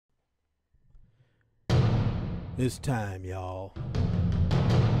It's time, y'all.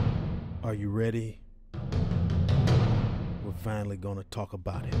 Are you ready? We're finally gonna talk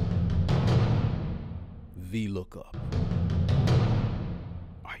about it. VLOOKUP.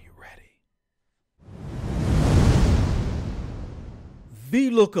 Are you ready?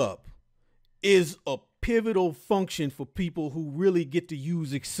 VLOOKUP is a pivotal function for people who really get to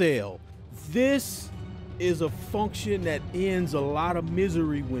use Excel. This is a function that ends a lot of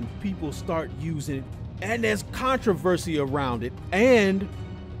misery when people start using it, and there's controversy around it, and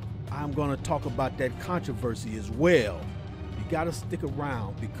I'm going to talk about that controversy as well. You got to stick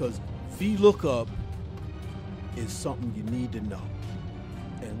around because VLOOKUP is something you need to know,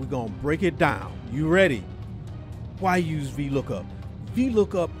 and we're going to break it down. You ready? Why use VLOOKUP?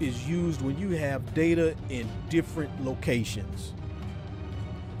 VLOOKUP is used when you have data in different locations,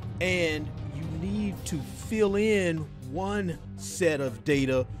 and you need to fill in one set of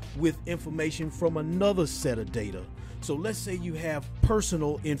data with information from another set of data. So let's say you have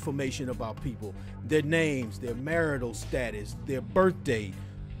personal information about people, their names, their marital status, their birthday,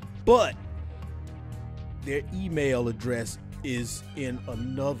 but their email address is in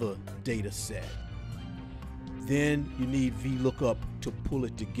another data set. Then you need VLOOKUP to pull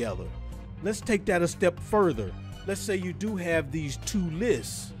it together. Let's take that a step further. Let's say you do have these two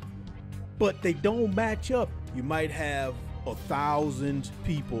lists, but they don't match up. You might have 1,000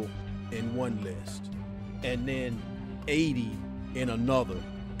 people in one list and then 80 in another,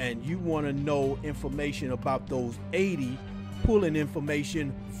 and you want to know information about those 80, pulling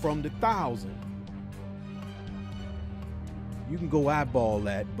information from the 1,000. You can go eyeball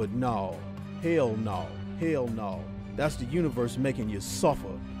that, but no, hell no, hell no. That's the universe making you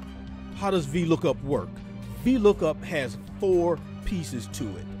suffer. How does VLOOKUP work? VLOOKUP has 4 pieces to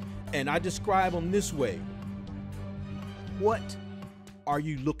it, and I describe them this way. What are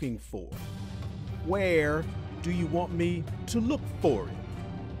you looking for? Where do you want me to look for it?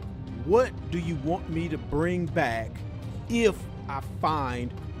 What do you want me to bring back if I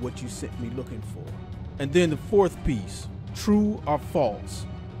find what you sent me looking for? And then the 4th piece, true or false.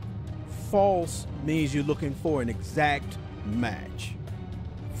 False means you're looking for an exact match.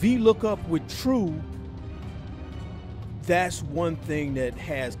 VLOOKUP with true, that's one thing that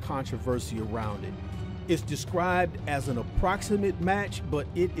has controversy around it. It's described as an approximate match, but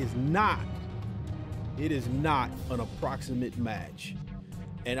it is not. It is not an approximate match.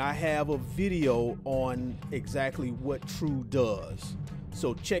 And I have a video on exactly what true does.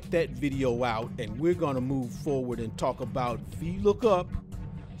 So check that video out, and we're going to move forward and talk about VLOOKUP,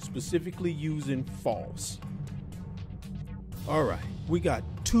 specifically using false. All right, we got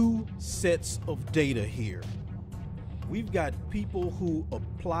 2 sets of data here. We've got people who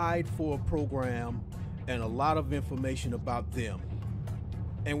applied for a program and a lot of information about them.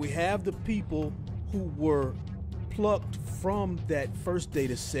 And we have the people who were plucked from that first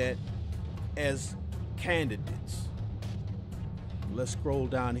data set as candidates. Let's scroll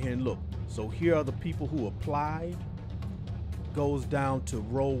down here and look. So here are the people who applied. Goes down to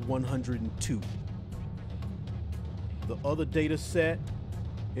row 102. The other data set,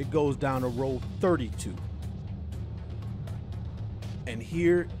 it goes down to row 32. And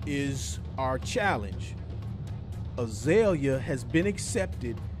here is our challenge. Azalea has been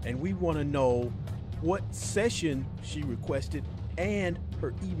accepted, and we want to know what session she requested and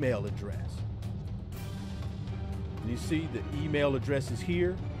her email address. You see the email address is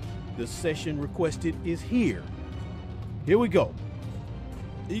here. The session requested is here. Here we go.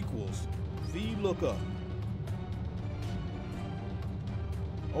 Equals VLOOKUP.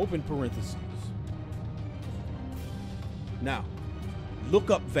 Open parentheses. Now,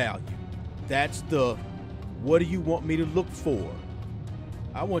 lookup value. That's the what do you want me to look for?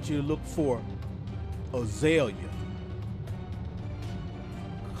 I want you to look for Azalea,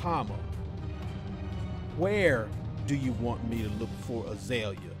 comma. Where do you want me to look for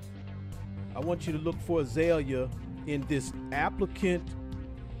Azalea? I want you to look for Azalea in this applicant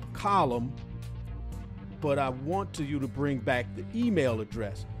column, but I want you to bring back the email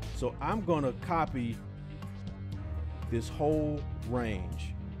address. So I'm going to copy this whole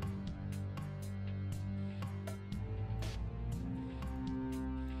range.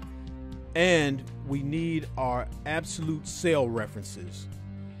 And we need our absolute cell references.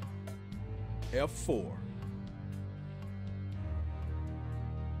 F4,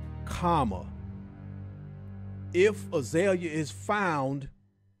 comma. If Azalea is found,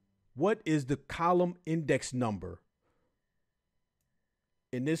 what is the column index number?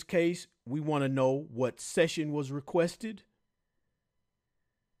 In this case, we want to know what session was requested.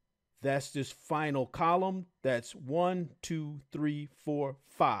 That's this final column. That's 1, 2, 3, 4,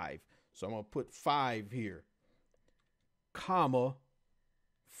 5. So I'm going to put 5 here. comma,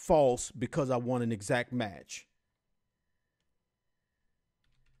 false, because I want an exact match.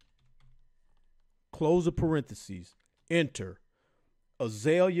 Close the parentheses, enter.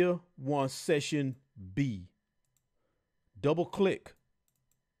 Azalea wants session B. Double click.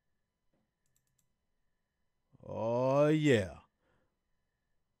 Oh yeah.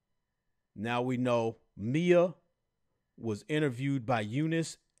 Now we know Mia was interviewed by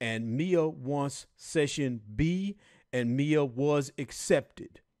Eunice, and Mia wants session B, and Mia was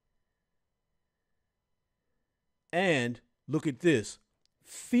accepted. And look at this.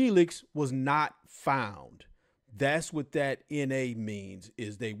 Felix was not found. That's what that NA means,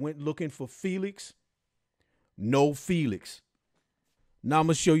 is they went looking for Felix. No Felix. Now I'm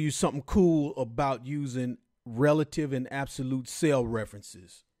going to show you something cool about using relative and absolute cell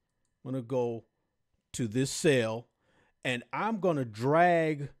references. I'm going to go to this cell, and I'm going to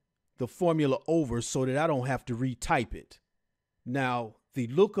drag the formula over so that I don't have to retype it. Now, the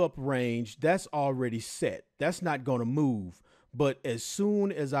lookup range, that's already set. That's not going to move. But as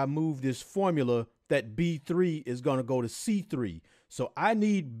soon as I move this formula, that B3 is going to go to C3. So I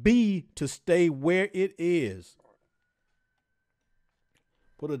need B to stay where it is.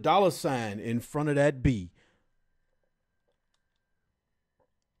 Put a $sign in front of that B.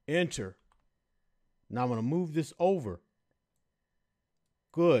 Enter. Now I'm going to move this over.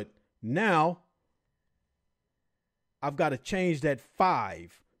 Good. Now I've got to change that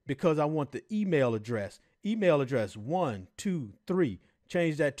 5 because I want the email address. Email address 1, 2, 3.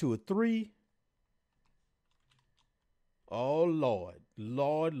 Change that to a 3. Oh, Lord.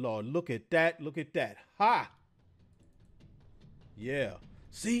 Lord, Lord. Look at that. Look at that. Ha! Yeah.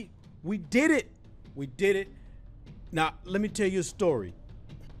 See, we did it. We did it. Now, let me tell you a story.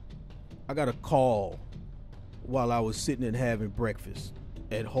 I got a call while I was sitting and having breakfast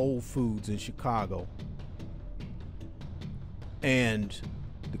at Whole Foods in Chicago. And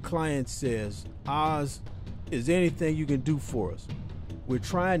the client says, Oz, is there anything you can do for us? We're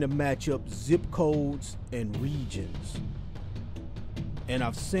trying to match up zip codes and regions. And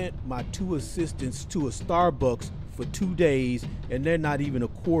I've sent my 2 assistants to a Starbucks for 2 days, and they're not even a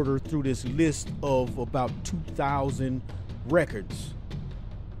quarter through this list of about 2,000 records.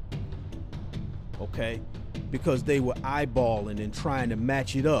 Okay? Because they were eyeballing and trying to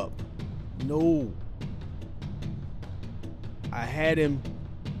match it up. No. I had him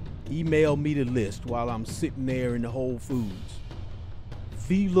email me the list while I'm sitting there in the Whole Foods.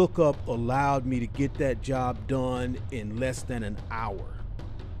 VLOOKUP allowed me to get that job done in less than an hour.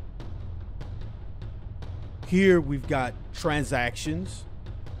 Here we've got transactions,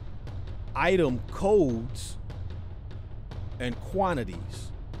 item codes, and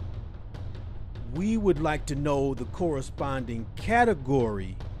quantities. We would like to know the corresponding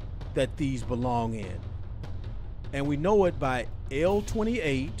category that these belong in. And we know it by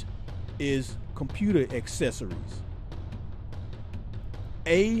L28 is computer accessories.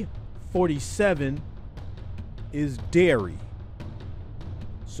 A47 is dairy.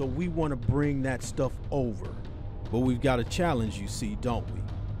 So we want to bring that stuff over. But we've got a challenge, you see, don't we?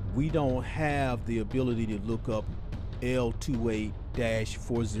 We don't have the ability to look up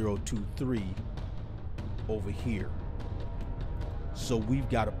L28-4023 over here. So we've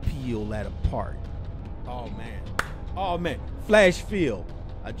got to peel that apart. Oh man. Oh man. Flash fill.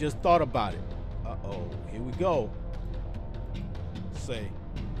 I just thought about it. Uh-oh. Here we go. Say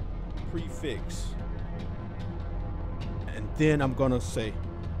prefix. And then I'm going to say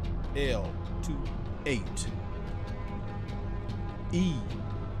L28. E.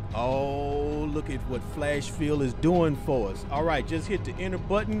 Oh, look at what flash fill is doing for us. All right, just hit the enter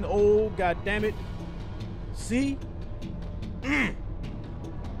button. Oh, God damn it. See?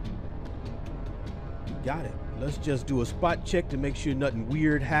 Got it. Let's just do a spot check to make sure nothing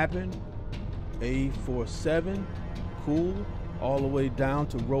weird happened. A47. Cool. All the way down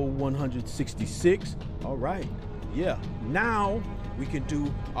to row 166. All right. Yeah. Now we can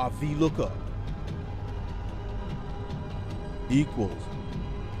do our VLOOKUP. Equals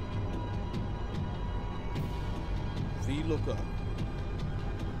VLOOKUP.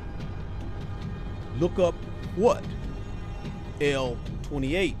 Look up what?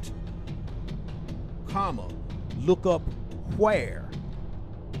 L28, comma, look up where?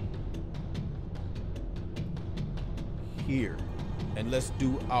 Here. And let's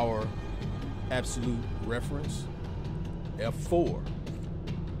do our absolute reference. F4,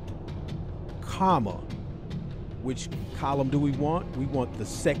 comma. Which column do we want? We want the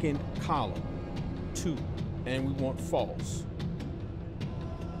second column, 2, and we want false.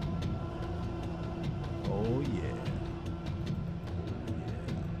 Oh yeah.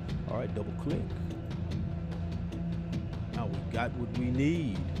 All right, double click. we got what we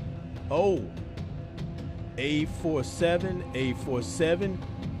need. Oh, A47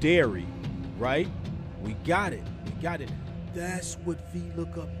 dairy, right? We got it. We got it. That's what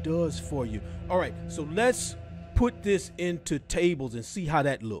VLOOKUP does for you. All right, so let's put this into tables and see how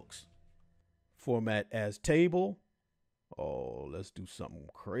that looks. Format as table. Oh, let's do something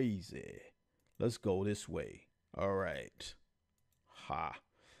crazy. Let's go this way. All right. Ha.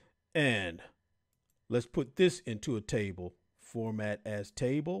 And let's put this into a table. Format as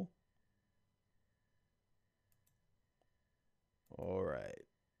table. All right.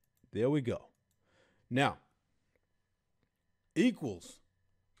 There we go. Now, equals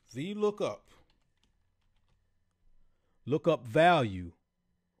VLOOKUP. Lookup value.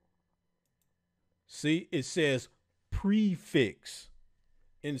 See, it says prefix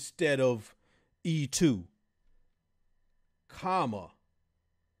instead of E2, comma,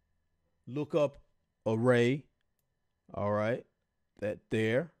 lookup array. All right, that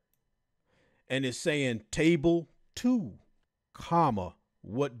there. And it's saying table 2, comma,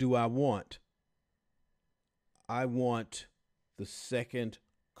 what do I want? I want the second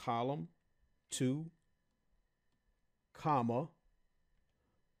column, 2, comma,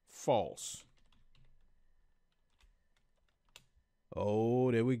 false.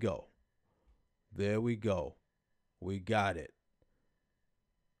 Oh, there we go. There we go. We got it.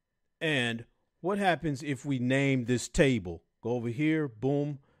 And what happens if we name this table? Go over here,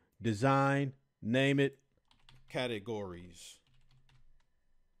 boom, design, name it, categories.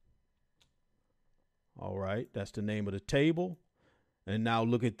 All right, that's the name of the table. And now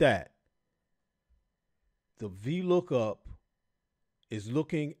look at that. The VLOOKUP is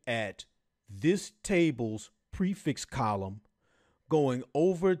looking at this table's prefix column, going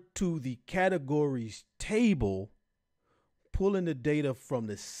over to the categories table, pulling the data from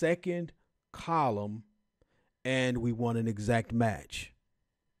the second column, and we want an exact match.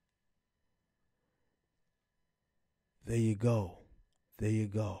 There you go. There you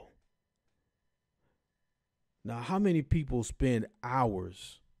go. Now, how many people spend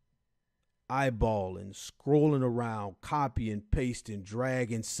hours eyeballing, scrolling around, copying, pasting,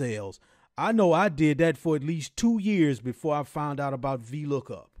 dragging cells? I know I did that for at least 2 years before I found out about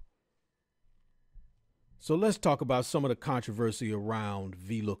VLOOKUP. So let's talk about some of the controversy around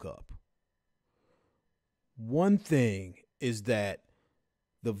VLOOKUP. One thing is that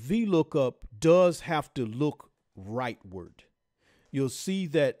the VLOOKUP does have to look rightward. You'll see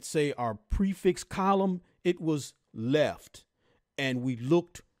that, say, our prefix column, it was left, and we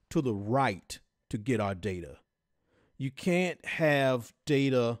looked to the right to get our data. You can't have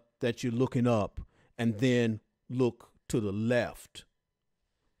data that you're looking up and then look to the left.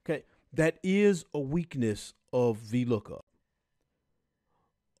 Okay, that is a weakness of VLOOKUP.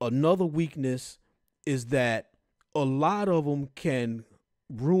 Another weakness is that a lot of them can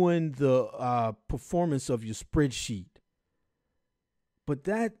ruin the performance of your spreadsheet. But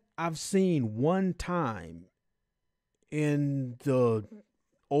that I've seen one time in the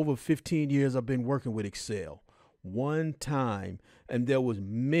over 15 years I've been working with Excel. One time, and there was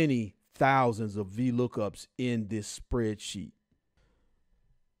many thousands of VLOOKUPs in this spreadsheet.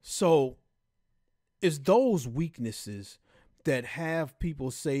 So it's those weaknesses that have people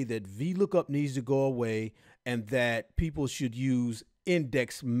say that VLOOKUP needs to go away and that people should use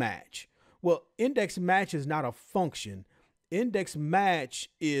index match. Well, index match is not a function. Index match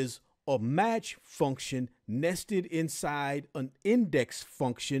is a match function nested inside an index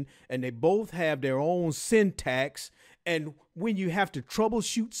function, and they both have their own syntax. And when you have to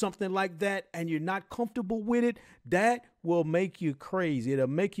troubleshoot something like that and you're not comfortable with it, that will make you crazy. It'll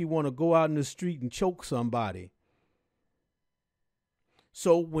make you want to go out in the street and choke somebody.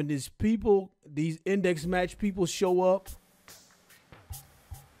 So when these people, these index match people show up,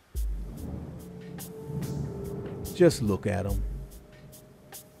 just look at them.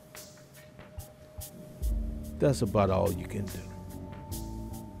 That's about all you can do.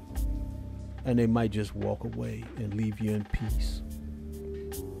 And they might just walk away and leave you in peace.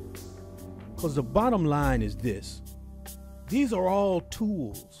 Because the bottom line is this. These are all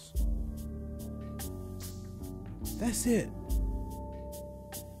tools. That's it.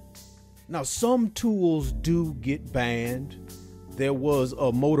 Now, some tools do get banned. There was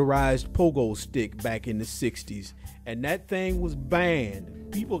a motorized pogo stick back in the 60s, and that thing was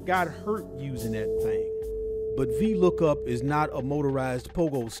banned. People got hurt using that thing. But VLOOKUP is not a motorized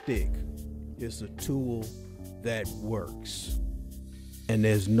pogo stick. It's a tool that works. And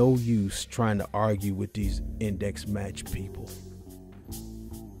there's no use trying to argue with these index match people.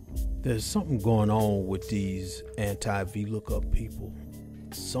 There's something going on with these anti-VLOOKUP people.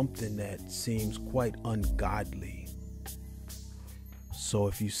 Something that seems quite ungodly. So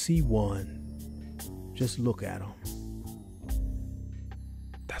if you see one, just look at them.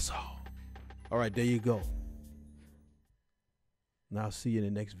 That's all. All right, there you go. Now I'll see you in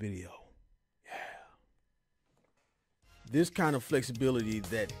the next video. Yeah. This kind of flexibility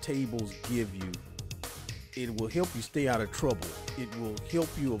that tables give you, it will help you stay out of trouble. It will help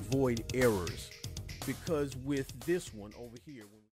you avoid errors. Because with this one over here,